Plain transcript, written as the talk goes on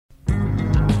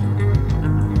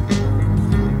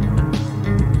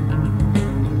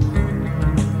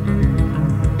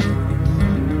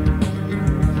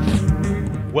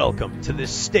Welcome to the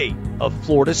State of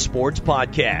Florida Sports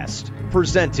Podcast,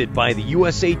 presented by the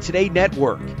USA Today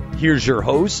Network. Here's your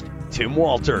host, Tim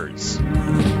Walters.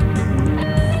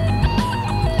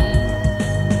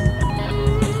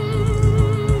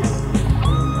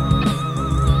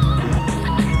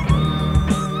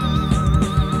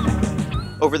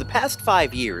 Over the past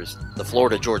 5 years, the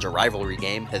Florida-Georgia rivalry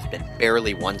game has been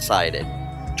barely one-sided.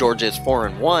 Georgia is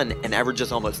 4-1 and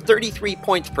averages almost 33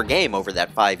 points per game over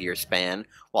that 5-year span,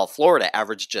 while Florida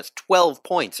averaged just 12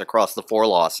 points across the 4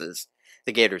 losses.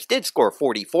 The Gators did score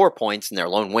 44 points in their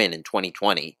lone win in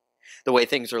 2020. The way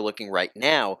things are looking right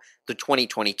now, the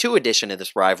 2022 edition of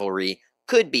this rivalry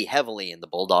could be heavily in the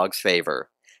Bulldogs'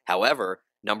 favor. However,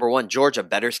 number 1 Georgia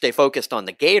better stay focused on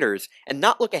the Gators and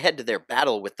not look ahead to their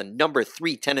battle with the number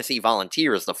 3 Tennessee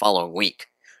Volunteers the following week.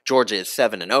 Georgia is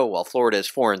 7-0 while Florida is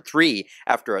 4-3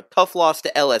 after a tough loss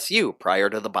to LSU prior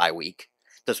to the bye week.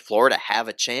 Does Florida have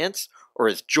a chance, or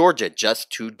is Georgia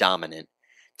just too dominant?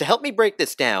 To help me break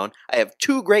this down, I have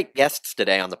 2 great guests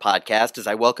today on the podcast as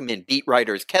I welcome in beat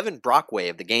writers Kevin Brockway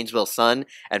of the Gainesville Sun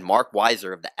and Marc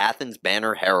Weiszer of the Athens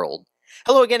Banner-Herald.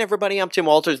 Hello again, everybody. I'm Tim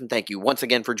Walters, and thank you once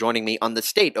again for joining me on the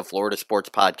State of Florida Sports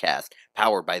Podcast,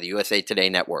 powered by the USA Today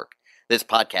Network. This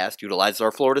podcast utilizes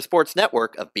our Florida Sports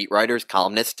Network of beat writers,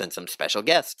 columnists, and some special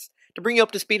guests to bring you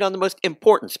up to speed on the most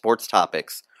important sports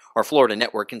topics. Our Florida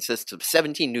network consists of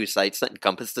 17 news sites that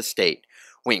encompass the state.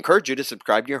 We encourage you to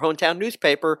subscribe to your hometown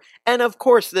newspaper, and of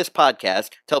course this podcast,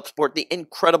 to help support the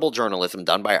incredible journalism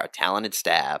done by our talented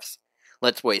staffs.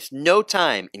 Let's waste no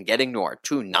time in getting to our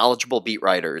 2 knowledgeable beat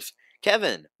writers.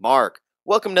 Kevin, Marc,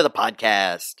 welcome to the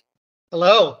podcast.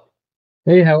 Hello.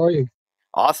 Hey, how are you?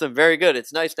 Awesome. Very good.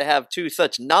 It's nice to have 2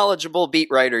 such knowledgeable beat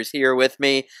writers here with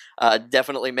me,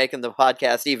 definitely making the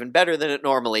podcast even better than it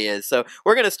normally is. So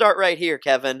we're going to start right here,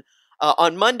 Kevin.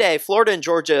 On Monday, Florida and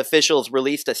Georgia officials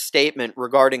released a statement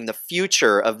regarding the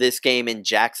future of this game in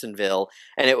Jacksonville,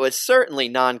 and it was certainly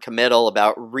non-committal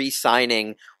about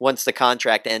re-signing once the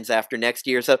contract ends after next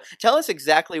year. So tell us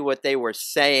exactly what they were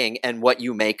saying and what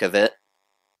you make of it.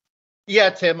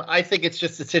 Yeah, Tim, I think it's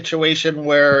just a situation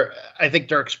where I think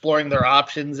they're exploring their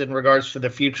options in regards to the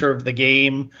future of the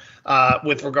game,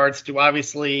 with regards to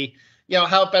obviously,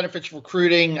 how it benefits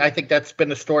recruiting. I think that's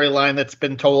been a storyline that's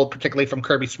been told, particularly from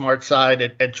Kirby Smart's side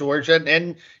at Georgia.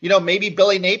 And, maybe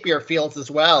Billy Napier feels as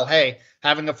well, hey,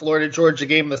 having a Florida-Georgia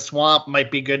game in the Swamp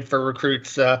might be good for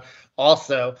recruits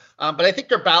also. But I think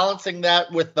they're balancing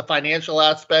that with the financial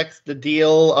aspects, the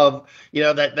deal of,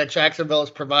 that Jacksonville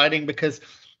is providing, because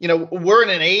we're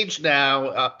in an age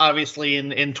now, obviously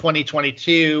in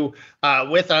 2022,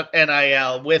 with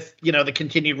NIL, with, the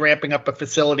continued ramping up of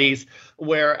facilities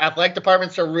where athletic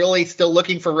departments are really still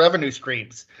looking for revenue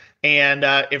streams. And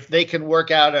if they can work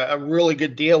out a really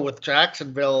good deal with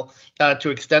Jacksonville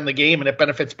to extend the game and it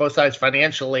benefits both sides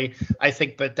financially, I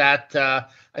think that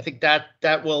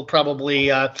will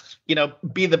probably,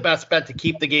 be the best bet to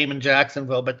keep the game in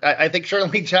Jacksonville. But I think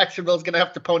certainly Jacksonville is going to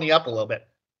have to pony up a little bit.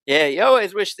 Yeah, you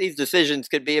always wish these decisions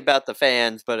could be about the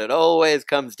fans, but it always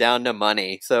comes down to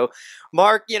money. So,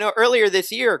 Marc, earlier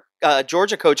this year,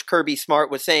 Georgia coach Kirby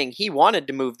Smart was saying he wanted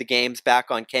to move the games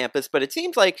back on campus, but it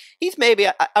seems like he's maybe,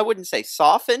 I wouldn't say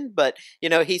softened, but,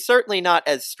 he's certainly not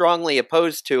as strongly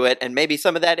opposed to it, and maybe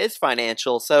some of that is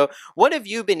financial. So what have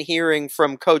you been hearing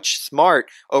from Coach Smart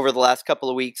over the last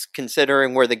couple of weeks,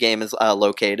 considering where the game is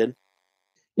located?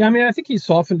 Yeah, I think he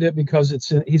softened it because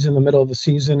he's in the middle of the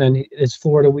season and it's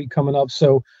Florida week coming up.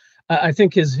 So I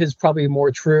think his probably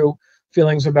more true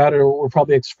feelings about it were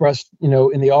probably expressed,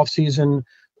 in the off season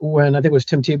when I think it was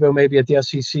Tim Tebow maybe at the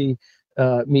SEC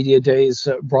media days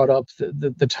brought up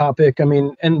the topic.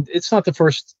 And it's not the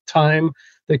first time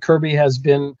that Kirby has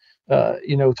been,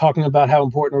 talking about how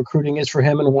important recruiting is for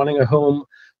him and wanting a home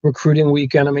recruiting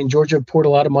weekend. Georgia poured a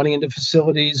lot of money into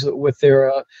facilities with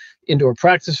their indoor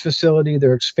practice facility,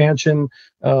 their expansion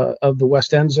of the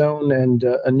West End Zone, and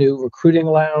a new recruiting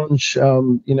lounge,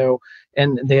 and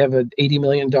they have an $80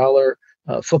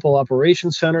 million football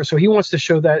operations center. So he wants to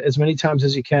show that as many times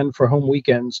as he can for home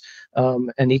weekends.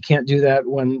 And he can't do that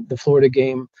when the Florida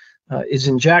game is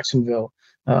in Jacksonville.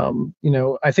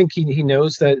 I think he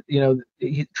knows that,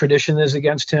 tradition is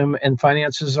against him and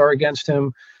finances are against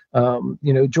him.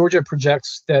 Georgia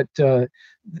projects that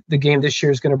the game this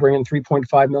year is going to bring in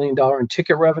 $3.5 million in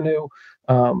ticket revenue.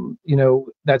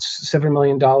 That's $7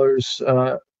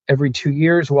 million every 2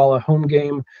 years, while a home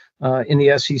game in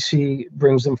the SEC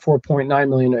brings them $4.9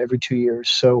 million every 2 years.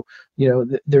 So,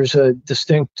 there's a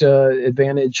distinct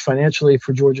advantage financially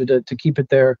for Georgia to keep it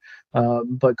there.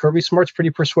 But Kirby Smart's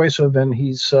pretty persuasive, and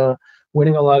he's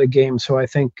winning a lot of games. So I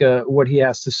think what he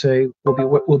has to say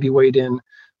will be weighed in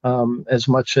as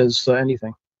much as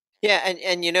anything. Yeah,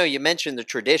 and you mentioned the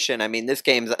tradition. I mean, this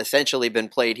game's essentially been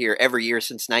played here every year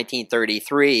since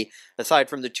 1933, aside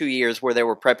from the 2 years where they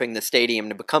were prepping the stadium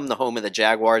to become the home of the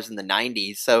Jaguars in the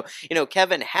 90s. So,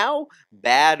 Kevin, how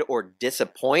bad or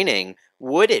disappointing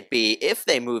would it be if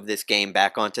they move this game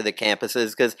back onto the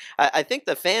campuses? Because I think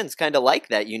the fans kind of like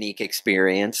that unique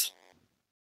experience.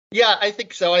 Yeah, I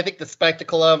think so. I think the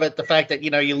spectacle of it, the fact that,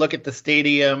 you look at the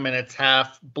stadium and it's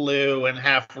half blue and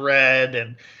half red,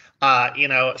 and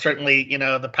certainly,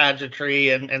 the pageantry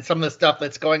and some of the stuff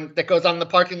that goes on in the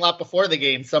parking lot before the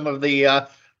game, some of the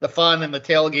fun and the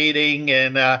tailgating.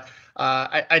 And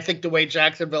I think the way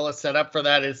Jacksonville is set up for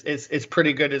that is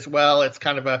pretty good as well. It's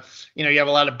kind of you have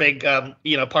a lot of big,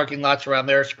 parking lots around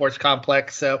their sports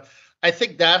complex. So I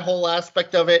think that whole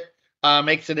aspect of it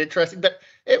makes it interesting. But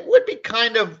it would be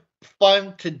kind of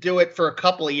fun to do it for a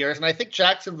couple of years. And I think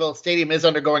Jacksonville Stadium is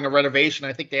undergoing a renovation.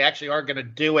 I think they actually are going to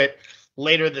do it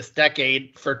later this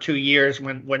decade for 2 years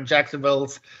when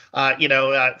Jacksonville's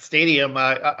stadium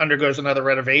undergoes another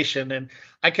renovation. And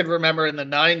I could remember in the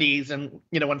 90s, and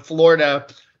when Florida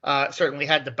certainly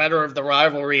had the better of the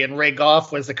rivalry, and Ray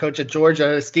Goff was the coach at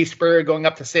Georgia, Steve Spurrier going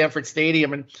up to Sanford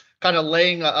Stadium and kind of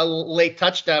laying a late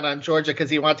touchdown on Georgia because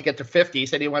he wanted to get to 50. He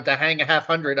said he wanted to hang a half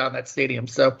hundred on that stadium.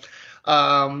 So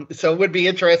it would be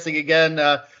interesting again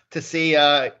to see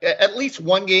at least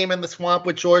one game in the Swamp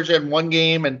with Georgia and one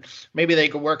game, and maybe they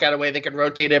could work out a way they could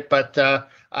rotate it. But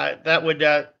that would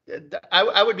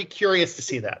I would be curious to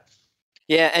see that.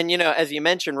 Yeah, and as you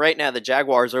mentioned, right now the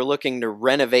Jaguars are looking to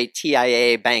renovate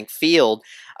TIAA Bank Field.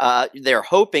 They're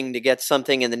hoping to get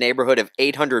something in the neighborhood of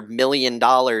 $800 million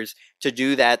to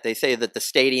do that. They say that the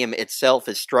stadium itself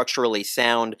is structurally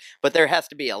sound, but there has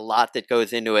to be a lot that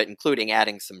goes into it, including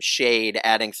adding some shade,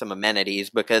 adding some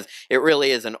amenities, because it really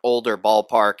is an older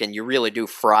ballpark and you really do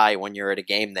fry when you're at a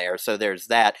game there. So there's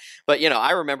that. But,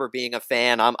 I remember being a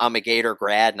fan. I'm a Gator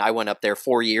grad, and I went up there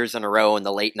 4 years in a row in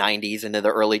the late 90s into the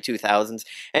early 2000s.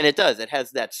 And it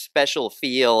has that special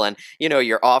feel, and,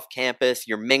 you're off campus,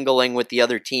 you're mingling with the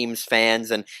other team's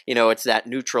fans, and, it's that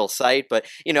neutral site. But,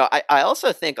 I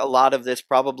also think a lot of this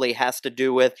probably has to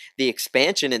do with the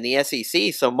expansion in the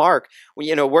SEC. So, Mark,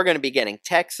 we're going to be getting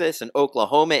Texas and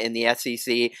Oklahoma in the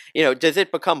SEC. Does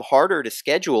it become harder to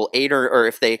schedule 8 or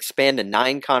if they expand to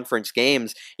 9 conference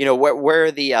games? Where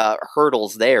are the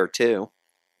hurdles there too?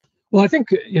 Well, I think,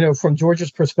 from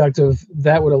Georgia's perspective,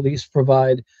 that would at least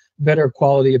provide better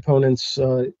quality opponents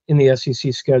in the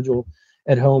SEC schedule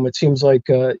at home. It seems like,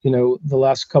 the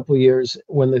last couple of years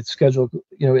when the schedule,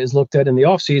 is looked at in the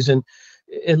offseason,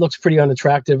 it looks pretty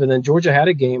unattractive. And then Georgia had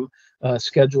a game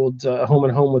scheduled home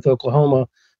and home with Oklahoma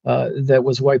that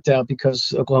was wiped out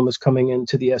because Oklahoma's coming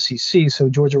into the SEC. So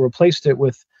Georgia replaced it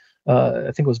with,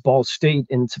 I think it was Ball State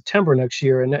in September next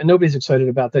year. And nobody's excited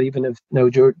about that, even if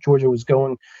Georgia was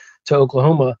going to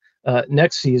Oklahoma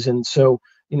next season. So,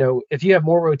 if you have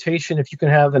more rotation, if you can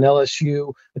have an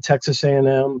LSU, a Texas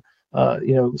A&M,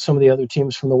 some of the other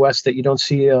teams from the West that you don't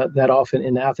see that often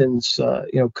in Athens,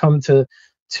 come to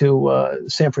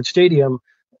Sanford Stadium,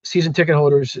 season ticket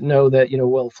holders know that,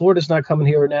 Florida's not coming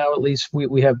here now. At least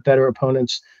we have better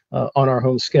opponents on our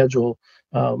home schedule.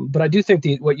 But I do think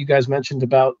what you guys mentioned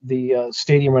about the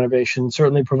stadium renovation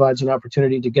certainly provides an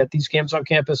opportunity to get these games on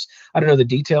campus. I don't know the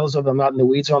details of them. I'm not in the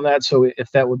weeds on that. So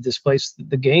if that would displace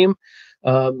the game,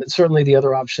 certainly the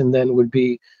other option then would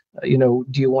be, do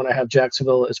you want to have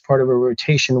Jacksonville as part of a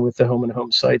rotation with the home and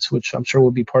home sites, which I'm sure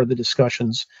will be part of the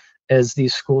discussions as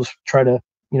these schools try to,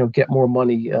 get more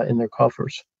money in their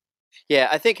coffers. Yeah,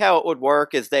 I think how it would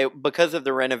work is because of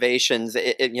the renovations,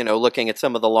 looking at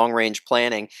some of the long-range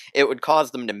planning, it would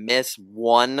cause them to miss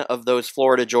one of those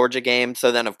Florida-Georgia games.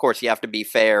 So then, of course, you have to be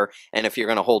fair. And if you're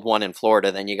going to hold one in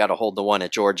Florida, then you got to hold the one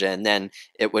at Georgia, and then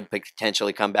it would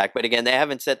potentially come back. But again, they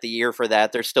haven't set the year for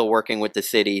that. They're still working with the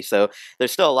city. So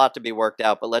there's still a lot to be worked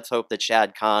out. But let's hope that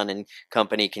Shad Khan and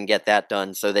company can get that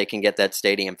done so they can get that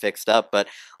stadium fixed up. But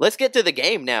let's get to the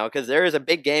game now, because there is a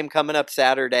big game coming up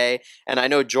Saturday. And I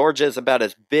know Georgia's about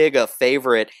as big a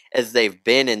favorite as they've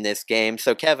been in this game.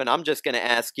 So, Kevin, I'm just going to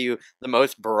ask you the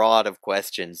most broad of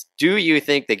questions. Do you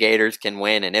think the Gators can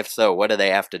win? And if so, what do they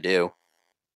have to do?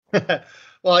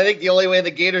 Well, I think the only way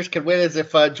the Gators can win is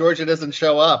if Georgia doesn't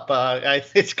show up.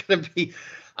 It's going to be,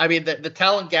 the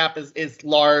talent gap is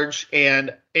large,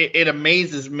 and it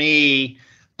amazes me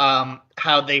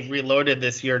how they've reloaded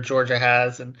this year, Georgia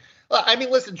has. And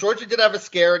listen, Georgia did have a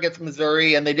scare against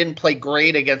Missouri, and they didn't play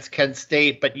great against Kent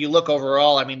State. But you look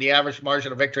overall, the average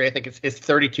margin of victory, I think, is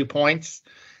 32 points.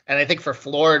 And I think for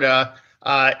Florida,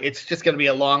 It's just going to be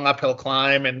a long uphill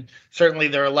climb, and certainly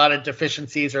there are a lot of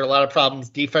deficiencies or a lot of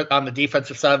problems on the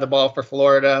defensive side of the ball for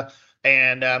Florida.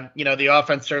 And, the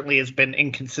offense certainly has been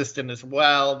inconsistent as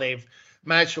well. They've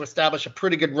managed to establish a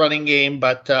pretty good running game,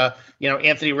 but,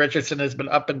 Anthony Richardson has been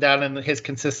up and down in his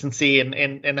consistency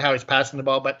and how he's passing the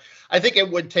ball. But I think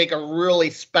it would take a really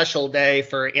special day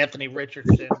for Anthony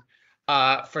Richardson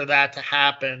for that to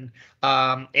happen.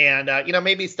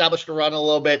 Maybe establish the run a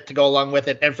little bit to go along with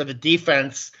it, and for the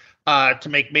defense to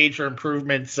make major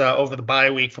improvements over the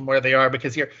bye week from where they are,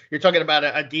 because you're talking about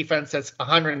a defense that's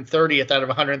 130th out of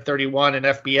 131 in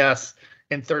FBS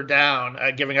in third down,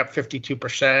 giving up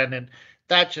 52%, and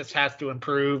that just has to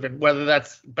improve. And whether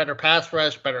that's better pass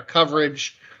rush, better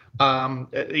coverage,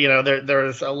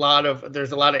 there's a lot of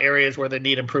areas where they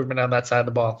need improvement on that side of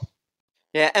the ball.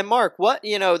 Yeah, and Mark,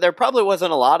 there probably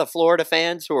wasn't a lot of Florida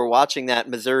fans who were watching that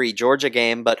Missouri-Georgia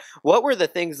game, but what were the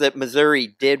things that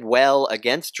Missouri did well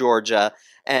against Georgia?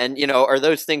 And, are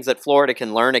those things that Florida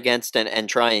can learn against and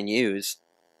try and use?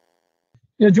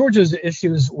 Georgia's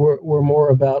issues were more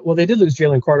about, they did lose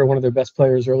Jalen Carter, one of their best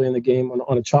players, early in the game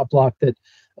on a chop block that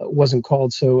wasn't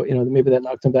called. So, maybe that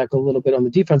knocked them back a little bit on the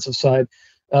defensive side.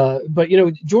 But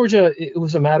Georgia, it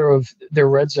was a matter of their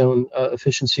red zone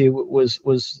efficiency was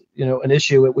an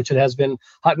issue, which it has been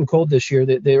hot and cold this year.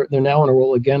 They're now on a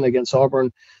roll again against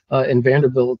Auburn and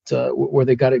Vanderbilt, where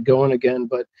they got it going again.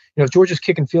 But if Georgia's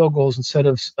kicking field goals instead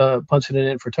of punching it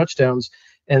in for touchdowns,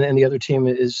 and the other team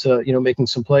is making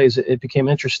some plays, it became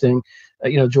interesting.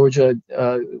 Georgia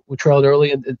trailed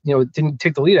early, and didn't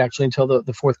take the lead actually until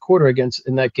the fourth quarter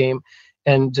in that game.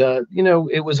 And,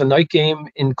 it was a night game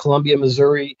in Columbia,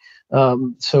 Missouri.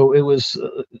 So it was,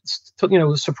 it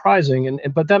was surprising.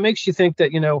 But that makes you think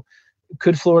that,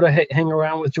 could Florida hang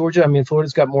around with Georgia? I mean,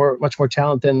 Florida's got much more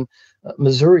talent than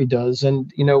Missouri does.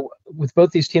 And, with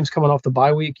both these teams coming off the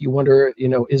bye week, you wonder,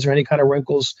 is there any kind of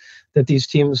wrinkles that these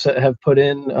teams have put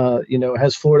in?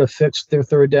 Has Florida fixed their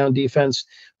third down defense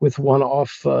with one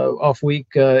off week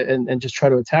and just try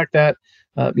to attack that?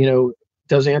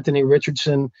 Does Anthony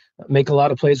Richardson make a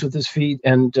lot of plays with his feet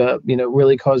and,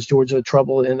 really cause Georgia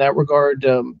trouble in that regard?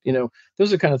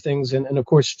 Those are kind of things. And of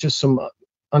course, just some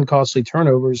uncostly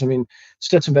turnovers. I mean,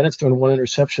 Stetson Bennett's thrown one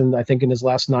interception, I think, in his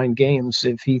last 9 games.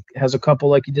 If he has a couple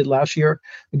like he did last year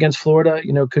against Florida,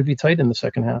 could be tight in the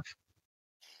second half.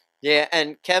 Yeah.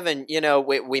 And Kevin,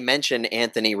 we mentioned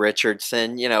Anthony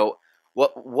Richardson.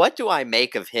 What do I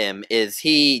make of him? Does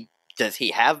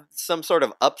he have some sort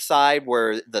of upside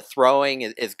where the throwing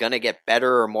is going to get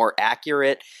better or more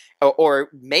accurate? Or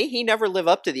may he never live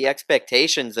up to the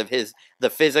expectations of the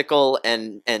physical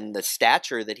and the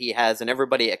stature that he has and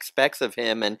everybody expects of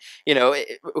him? And,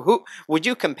 who would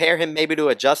you compare him maybe to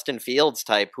a Justin Fields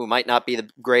type who might not be the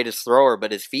greatest thrower,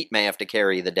 but his feet may have to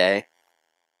carry the day?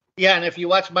 Yeah, and if you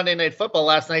watch Monday Night Football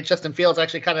last night, Justin Fields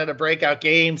actually kind of had a breakout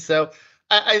game. So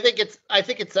I think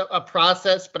it's a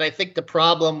process, but I think the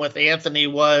problem with Anthony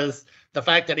was the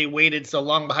fact that he waited so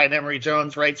long behind Emory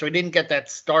Jones, right? So he didn't get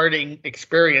that starting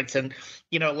experience. And,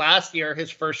 last year, his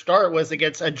first start was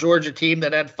against a Georgia team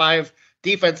that had 5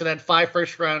 defense and had 5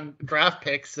 first-round draft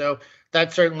picks. So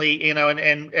that certainly,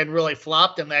 and really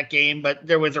flopped in that game, but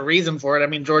there was a reason for it. I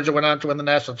mean, Georgia went on to win the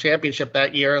national championship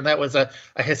that year, and that was a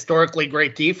historically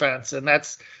great defense. And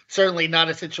that's certainly not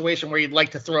a situation where you'd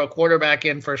like to throw a quarterback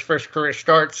in for his first career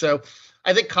start. So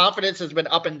I think confidence has been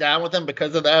up and down with him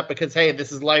because of that, because, hey,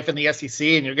 this is life in the SEC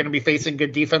and you're going to be facing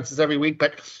good defenses every week.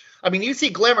 But, I mean, you see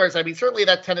glimmers. I mean, certainly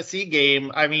that Tennessee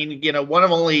game, I mean, one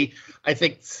of only, I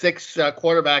think, 6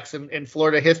 quarterbacks in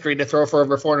Florida history to throw for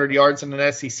over 400 yards in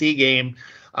an SEC game.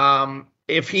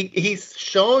 If he's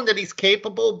shown that he's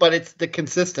capable, but it's the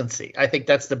consistency. I think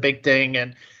that's the big thing.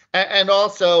 And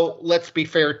also, let's be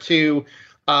fair, too,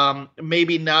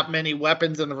 maybe not many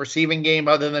weapons in the receiving game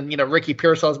other than, Ricky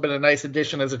Pearsall has been a nice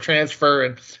addition as a transfer,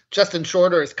 and Justin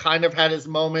Shorter has kind of had his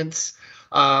moments,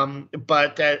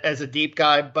 but as a deep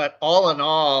guy. But all in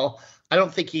all, I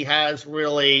don't think he has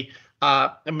really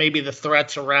maybe the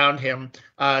threats around him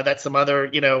that some other,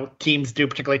 teams do,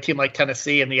 particularly a team like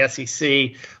Tennessee and the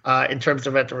SEC in terms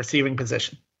of at the receiving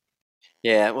position.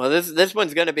 Yeah, well, this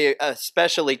one's going to be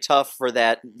especially tough for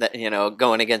that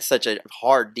going against such a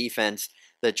hard defense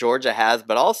that Georgia has.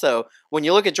 But also, when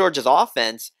you look at Georgia's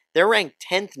offense, they're ranked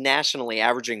 10th nationally,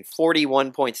 averaging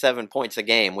 41.7 points a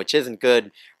game, which isn't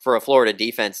good for a Florida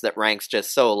defense that ranks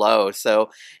just so low. So,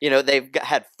 they've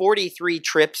had 43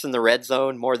 trips in the red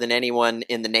zone, more than anyone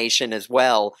in the nation as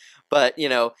well. But,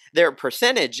 their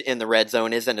percentage in the red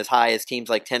zone isn't as high as teams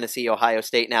like Tennessee, Ohio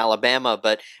State, and Alabama.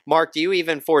 But, Mark, do you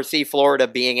even foresee Florida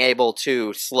being able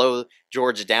to slow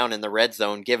Georgia down in the red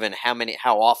zone, given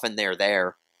how often they're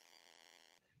there?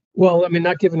 Well, I mean,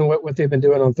 not given what they've been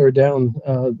doing on third down,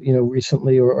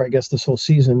 recently, or I guess this whole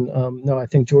season. No, I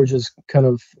think Georgia's kind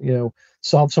of,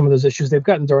 solved some of those issues. They've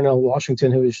gotten Darnell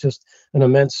Washington, who is just an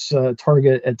immense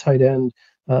target at tight end.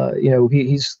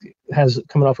 He's has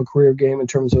coming off a career game in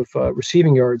terms of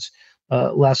receiving yards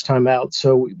last time out.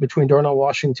 So between Darnell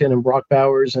Washington and Brock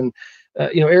Bowers and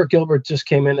Eric Gilbert just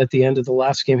came in at the end of the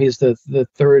last game. He's the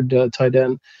third tight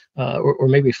end, or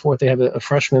maybe fourth. They have a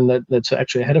freshman that's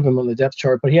actually ahead of him on the depth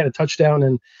chart, but he had a touchdown,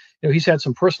 and he's had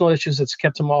some personal issues that's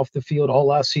kept him off the field all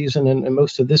last season and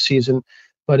most of this season.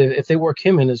 But if they work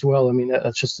him in as well, I mean,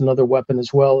 that's just another weapon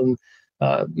as well. And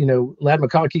Ladd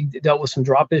McConkey dealt with some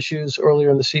drop issues earlier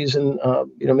in the season.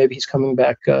 Maybe he's coming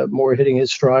back more, hitting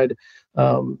his stride.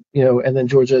 And then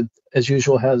Georgia, as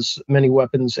usual, has many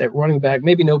weapons at running back.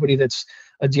 Maybe nobody that's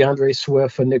a DeAndre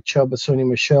Swift, a Nick Chubb, a Sony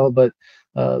Michel, but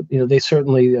they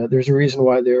certainly there's a reason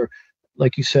why they're,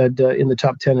 like you said, in the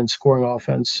top 10 in scoring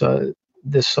offense.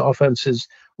 This offense is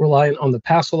reliant on the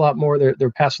pass a lot more.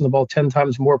 They're passing the ball 10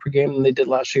 times more per game than they did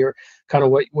last year. Kind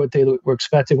of what they were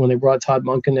expecting when they brought Todd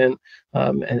Monken in,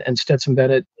 and Stetson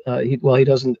Bennett. He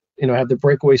doesn't have the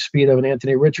breakaway speed of an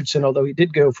Anthony Richardson, although he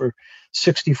did go for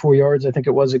 64 yards, I think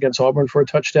it was, against Auburn for a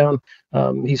touchdown.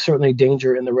 He's certainly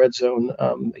danger in the red zone.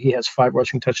 He has 5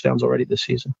 rushing touchdowns already this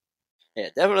season. Yeah,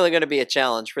 definitely going to be a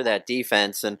challenge for that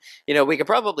defense. And, we could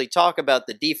probably talk about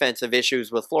the defensive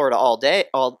issues with Florida all day,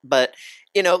 but,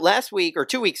 last week or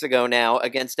 2 weeks ago now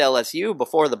against LSU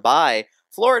before the bye,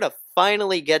 Florida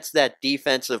finally gets that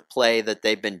defensive play that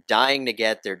they've been dying to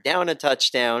get. They're down a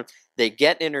touchdown, they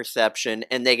get interception,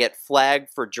 and they get flagged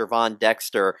for Gervon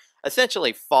Dexter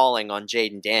essentially falling on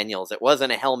Jaden Daniels. It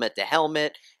wasn't a helmet to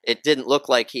helmet. It didn't look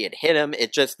like he had hit him.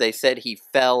 They said he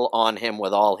fell on him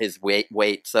with all his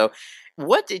weight. So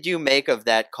what did you make of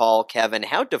that call, Kevin?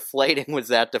 How deflating was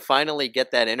that to finally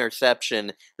get that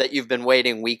interception that you've been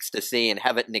waiting weeks to see and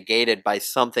have it negated by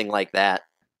something like that?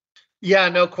 Yeah,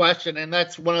 no question. And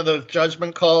that's one of those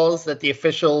judgment calls that the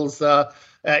officials,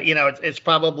 it's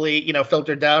probably,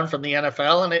 filtered down from the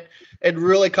NFL. And it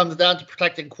really comes down to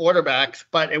protecting quarterbacks.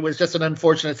 But it was just an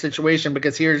unfortunate situation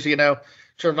because here's,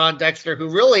 Gervon Dexter, who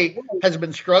really has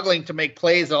been struggling to make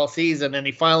plays all season. And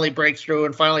he finally breaks through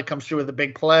and finally comes through with a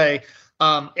big play.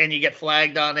 And you get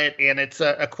flagged on it, and it's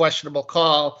a questionable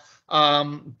call.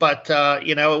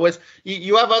 It was,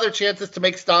 you have other chances to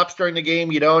make stops during the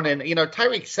game. You don't. And,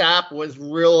 Tyreek Sapp was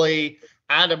really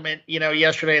adamant,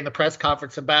 yesterday in the press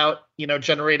conference about,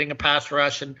 generating a pass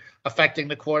rush and affecting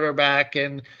the quarterback.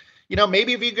 And,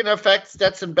 maybe if you can affect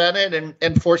Stetson Bennett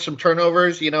and force some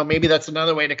turnovers, maybe that's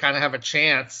another way to kind of have a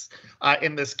chance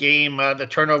in this game. The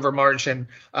turnover margin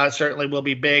certainly will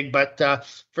be big. But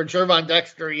for Gervon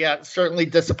Dexter, certainly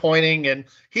disappointing. And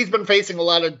he's been facing a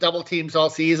lot of double teams all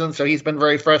season, so he's been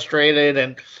very frustrated.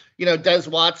 And, Des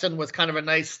Watson was kind of a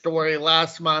nice story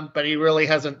last month, but he really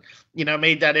hasn't,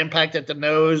 made that impact at the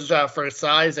nose for his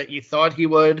size that you thought he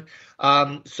would.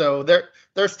 So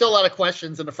there's still a lot of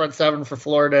questions in the front seven for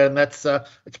Florida, and that's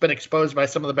it's been exposed by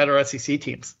some of the better SEC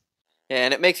teams.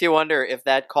 And it makes you wonder if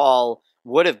that call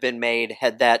would have been made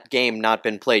had that game not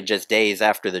been played just days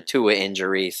after the Tua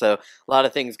injury. So a lot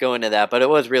of things go into that, but it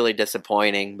was really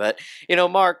disappointing. But,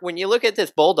 Mark, when you look at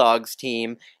this Bulldogs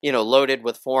team, loaded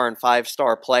with 4- and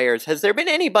 5-star players, has there been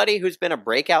anybody who's been a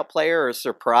breakout player or a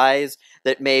surprise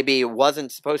that maybe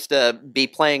wasn't supposed to be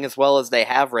playing as well as they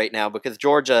have right now? Because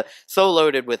Georgia so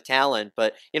loaded with talent,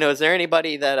 but, is there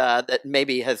anybody that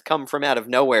maybe has come from out of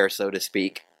nowhere, so to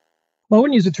speak? Well, I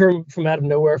wouldn't use the term from out of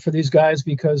nowhere for these guys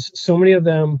because so many of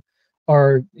them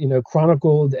are,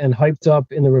 chronicled and hyped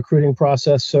up in the recruiting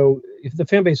process. So if the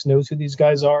fan base knows who these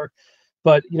guys are,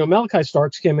 but, Malachi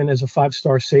Starks came in as a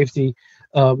 5-star safety,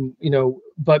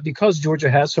 but because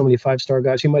Georgia has so many 5-star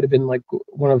guys, he might have been like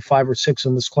one of 5 or 6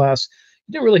 in this class.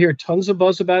 You didn't really hear tons of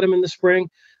buzz about him in the spring,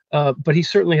 but he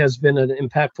certainly has been an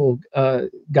impactful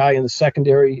guy in the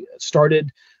secondary.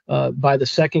 Started by the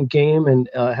second game and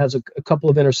has a couple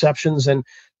of interceptions. And,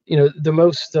 the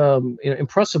most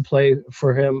impressive play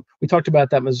for him, we talked about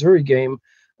that Missouri game.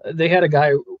 They had a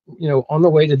guy, on the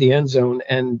way to the end zone,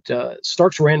 and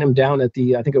Starks ran him down at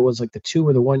I think it was like the 2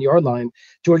 or the 1 yard line.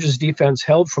 Georgia's defense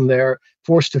held from there,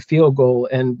 forced a field goal.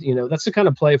 And, that's the kind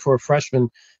of play for a freshman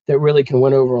that really can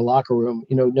win over a locker room,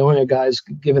 knowing a guy's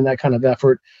given that kind of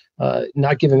effort,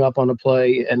 not giving up on a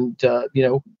play. And,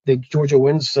 the Georgia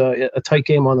wins a tight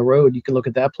game on the road. You can look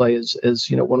at that play as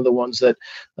one of the ones that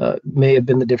may have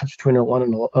been the difference between a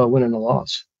win and a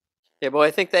loss. Yeah, boy,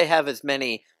 I think they have as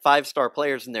many 5-star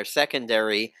players in their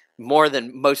secondary more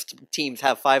than most teams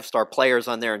have 5-star players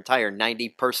on their entire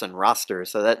 90-person roster.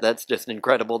 So that's just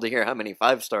incredible to hear how many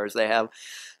 5-stars they have.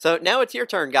 So now it's your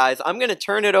turn, guys. I'm going to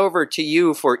turn it over to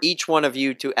you for each one of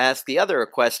you to ask the other a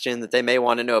question that they may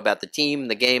want to know about the team,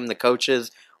 the game, the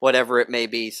coaches, whatever it may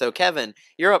be. So Kevin,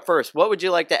 you're up first. What would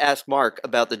you like to ask Marc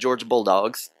about the Georgia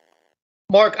Bulldogs?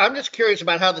 Marc, I'm just curious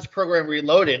about how this program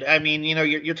reloaded. I mean,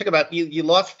 you're talking about you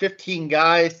lost 15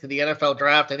 guys to the NFL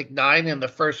draft, I think 9 in the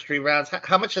first 3 rounds.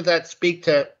 How much does that speak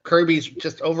to Kirby's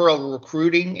just overall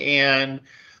recruiting and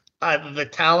the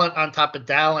talent on top of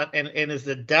talent? And is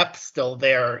the depth still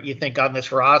there, you think, on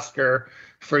this roster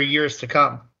for years to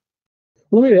come?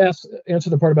 Let me answer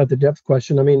the part about the depth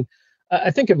question. I mean,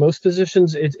 I think at most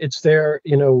positions it's there,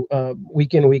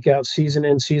 week in, week out, season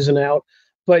in, season out.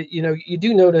 But, you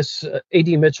do notice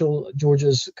A.D. Mitchell,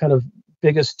 Georgia's kind of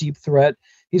biggest deep threat.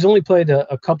 He's only played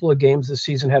a couple of games this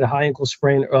season, had a high ankle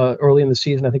sprain early in the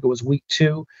season. I think it was week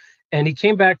 2. And he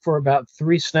came back for about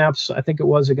 3 snaps, I think it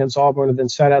was, against Auburn, and then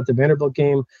sat out the Vanderbilt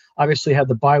game. Obviously had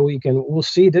the bye week, and we'll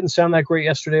see. It didn't sound that great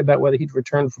yesterday about whether he'd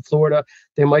return for Florida.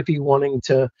 They might be wanting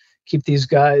to keep these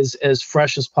guys as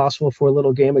fresh as possible for a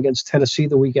little game against Tennessee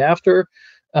the week after.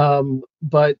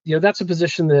 But that's a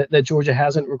position that Georgia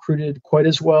hasn't recruited quite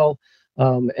as well.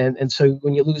 And so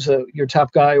when you lose your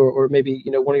top guy or maybe,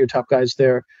 one of your top guys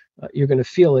there, you're going to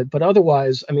feel it. But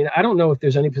otherwise, I mean, I don't know if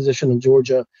there's any position in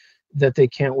Georgia that they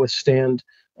can't withstand,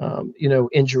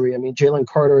 injury. I mean, Jalen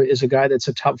Carter is a guy that's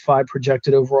a top 5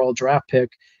 projected overall draft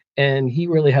pick, and he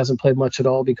really hasn't played much at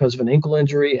all because of an ankle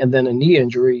injury and then a knee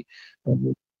injury.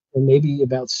 Or maybe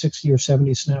about 60 or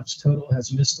 70 snaps total,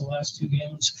 has missed the last 2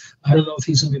 games. I don't know if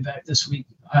he's going to be back this week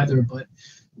either, but,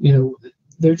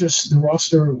 they're just the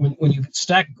roster. When you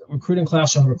stack recruiting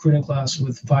class on recruiting class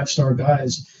with 5-star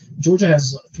guys, Georgia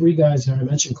has 3 guys there. I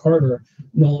mentioned Carter,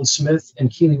 Nolan Smith, and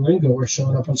Keely Ringo are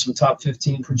showing up on some top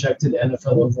 15 projected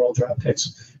NFL overall draft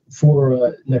picks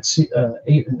for next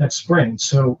spring.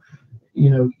 So,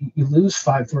 you lose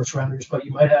 5 first-rounders, but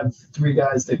you might have 3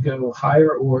 guys that go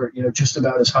higher or, just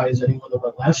about as high as anyone that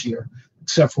went last year,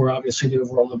 except for obviously the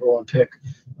overall number 1 pick,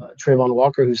 Trayvon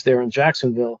Walker, who's there in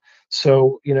Jacksonville.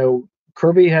 So,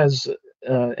 Kirby has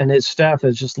and his staff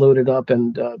has just loaded up,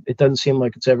 and it doesn't seem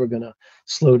like it's ever going to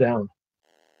slow down.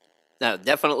 No,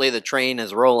 definitely the train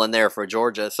is rolling there for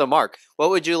Georgia. So, Marc, what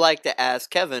would you like to ask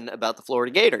Kevin about the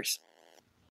Florida Gators?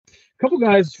 A couple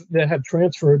guys that have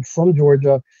transferred from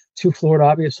Georgia to Florida.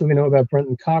 Obviously, we know about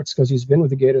Brenton Cox because he's been with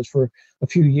the Gators for a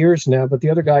few years now. But the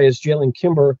other guy is Jalen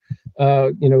Kimber.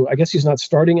 I guess he's not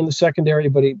starting in the secondary,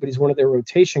 but he's one of their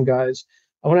rotation guys.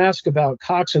 I want to ask about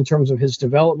Cox in terms of his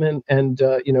development and,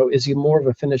 is he more of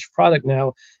a finished product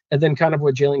now? And then kind of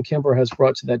what Jalen Kimber has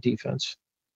brought to that defense.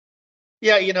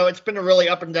 Yeah, it's been a really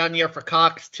up and down year for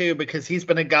Cox, too, because he's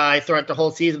been a guy throughout the whole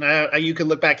season. You can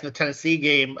look back to the Tennessee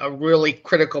game, a really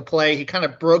critical play. He kind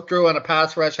of broke through on a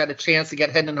pass rush, had a chance to get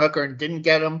Hendon Hooker and didn't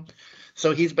get him.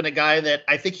 So he's been a guy that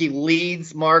I think he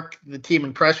leads the team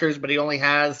in pressures, but he only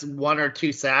has 1 or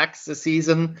 2 sacks this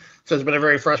season. So it's been a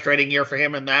very frustrating year for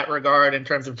him in that regard in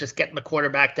terms of just getting the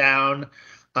quarterback down.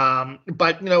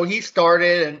 But, he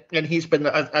started and he's been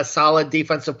a solid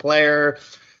defensive player.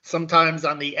 Sometimes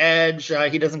on the edge,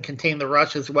 he doesn't contain the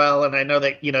rush as well. And I know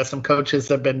that, some coaches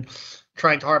have been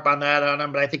trying to harp on that on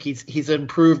him, but I think he's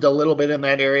improved a little bit in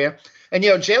that area. And,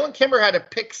 Jalen Kimber had a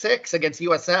pick 6 against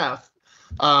USF.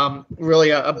 Really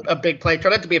a big play.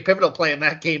 Turned out to be a pivotal play in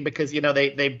that game because,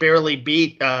 they barely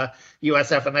beat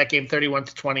USF in that game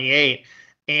 31-28.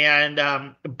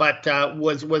 And but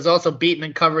was also beaten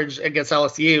in coverage against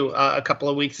LSU a couple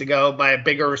of weeks ago by a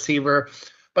bigger receiver.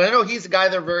 But I know he's a guy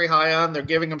they're very high on. They're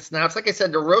giving him snaps. Like I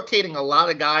said, they're rotating a lot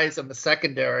of guys in the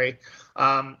secondary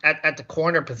at the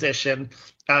corner position.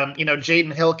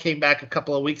 Jaden Hill came back a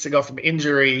couple of weeks ago from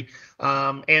injury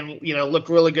and, looked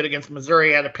really good against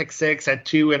Missouri. Had a pick 6, had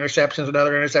 2 interceptions,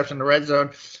 another interception in the red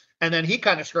zone. And then he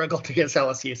kind of struggled against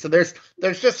LSU. So there's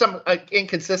just some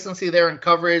inconsistency there in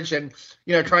coverage and,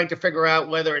 trying to figure out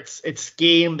whether it's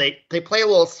scheme. They play a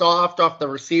little soft off the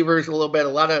receivers a little bit, a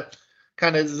lot of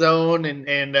kind of zone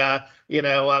and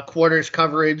quarters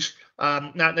coverage.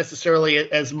 Not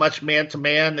necessarily as much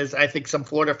man-to-man as I think some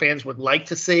Florida fans would like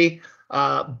to see.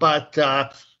 But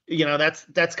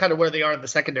that's kind of where they are in the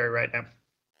secondary right now.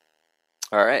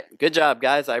 All right. Good job,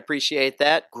 guys. I appreciate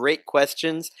that. Great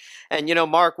questions. And,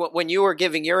 Marc, when you were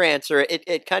giving your answer,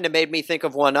 it kind of made me think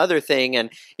of one other thing.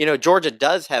 And, Georgia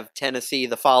does have Tennessee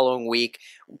the following week.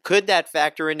 Could that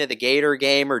factor into the Gator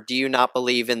game, or do you not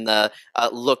believe in the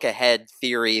look-ahead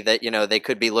theory that, they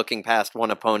could be looking past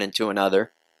one opponent to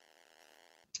another?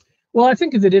 Well, I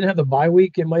think if they didn't have the bye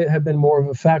week, it might have been more of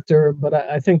a factor. But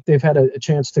I think they've had a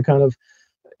chance to kind of,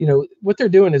 what they're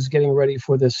doing is getting ready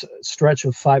for this stretch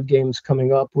of 5 games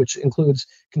coming up, which includes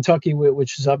Kentucky,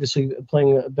 which is obviously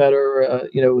playing better,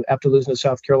 after losing to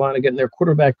South Carolina, getting their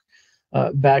quarterback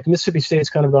back. Mississippi State's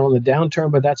kind of gone on the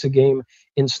downturn, but that's a game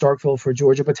in Starkville for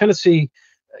Georgia. But Tennessee,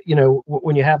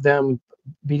 when you have them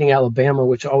beating Alabama,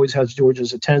 which always has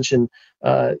Georgia's attention,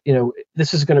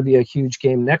 this is going to be a huge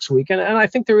game next week. And I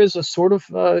think there is a sort of,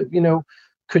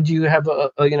 could you have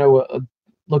a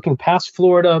looking past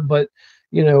Florida, but,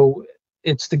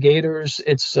 it's the Gators,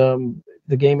 it's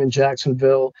the game in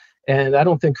Jacksonville. And I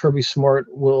don't think Kirby Smart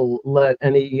will let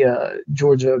any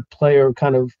Georgia player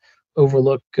kind of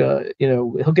overlook,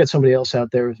 he'll get somebody else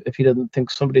out there if he doesn't think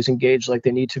somebody's engaged like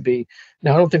they need to be.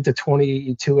 Now, I don't think the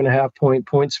 22.5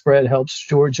 point spread helps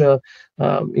Georgia,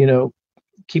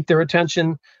 keep their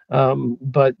attention.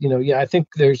 But, I think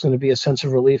there's going to be a sense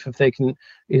of relief if they can,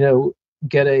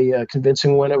 get a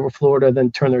convincing win over Florida,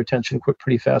 then turn their attention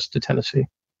pretty fast to Tennessee.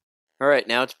 All right,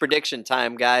 now it's prediction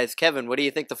time, guys. Kevin, what do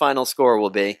you think the final score will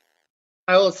be?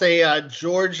 I will say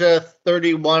Georgia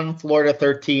 31, Florida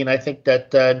 13. I think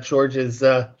that Georgia's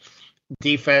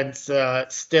defense,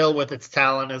 still with its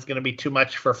talent, is going to be too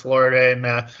much for Florida,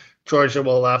 and Georgia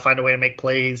will find a way to make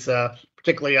plays,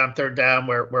 particularly on third down,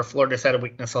 where Florida's had a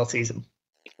weakness all season.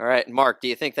 All right, Mark, do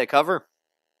you think they cover?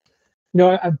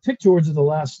 I've picked Georgia the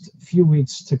last few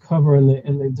weeks to cover, and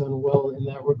they've done well in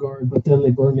that regard, but then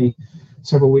they burned me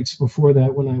several weeks before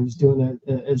that when I was doing that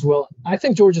as well. I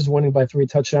think Georgia's winning by 3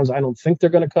 touchdowns. I don't think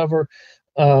they're going to cover.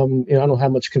 I don't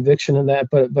have much conviction in that,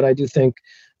 but I do think,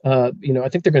 I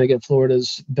think they're going to get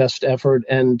Florida's best effort.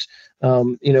 And,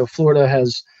 Florida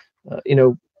has,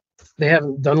 they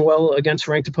haven't done well against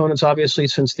ranked opponents, obviously,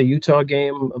 since the Utah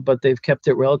game, but they've kept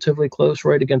it relatively close,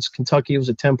 right? Against Kentucky, it was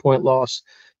a 10-point loss.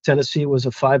 Tennessee was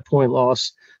a 5-point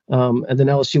loss. And then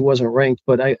LSU wasn't ranked,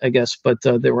 but I guess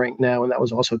they're ranked now, and that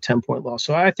was also a 10-point loss.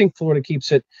 So I think Florida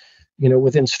keeps it,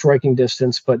 within striking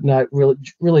distance, but not really.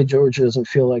 Really, Georgia doesn't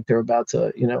feel like they're about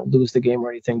to, lose the game or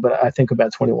anything. But I think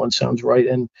about 21 sounds right.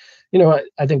 And,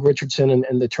 I think Richardson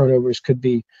and the turnovers could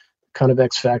be kind of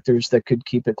X factors that could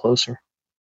keep it closer.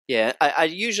 Yeah, I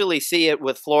usually see it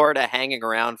with Florida hanging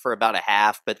around for about a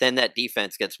half, but then that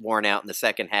defense gets worn out in the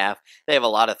second half. They have a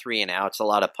lot of 3-and-outs, a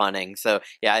lot of punting. So,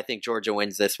 yeah, I think Georgia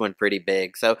wins this one pretty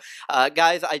big. So,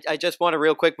 guys, I just want to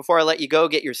real quick, before I let you go,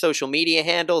 get your social media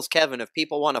handles. Kevin, if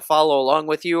people want to follow along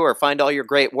with you or find all your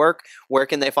great work, where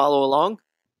can they follow along?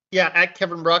 Yeah, at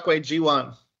Kevin Brockway,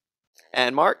 G1.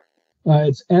 And Mark?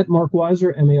 It's at Marc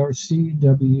Weiszer, MarcWeiser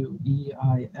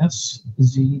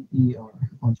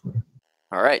on Twitter.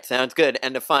 All right, sounds good.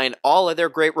 And to find all of their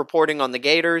great reporting on the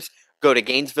Gators, go to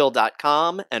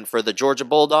Gainesville.com. And for the Georgia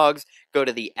Bulldogs, go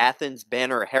to the Athens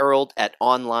Banner-Herald at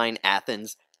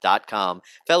onlineathens.com.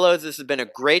 Fellows, this has been a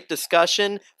great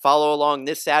discussion. Follow along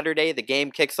this Saturday. The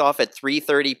game kicks off at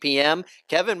 3:30 p.m.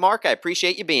 Kevin, Mark, I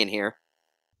appreciate you being here.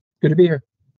 Good to be here.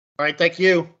 All right, thank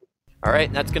you. All right,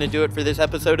 and that's going to do it for this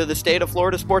episode of the State of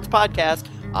Florida Sports Podcast.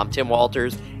 I'm Tim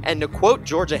Walters. And to quote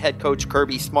Georgia head coach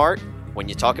Kirby Smart, when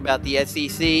you talk about the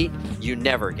SEC, you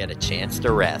never get a chance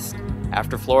to rest.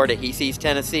 After Florida, he sees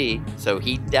Tennessee, so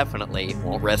he definitely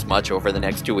won't rest much over the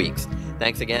next 2 weeks.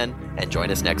 Thanks again, and join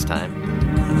us next time.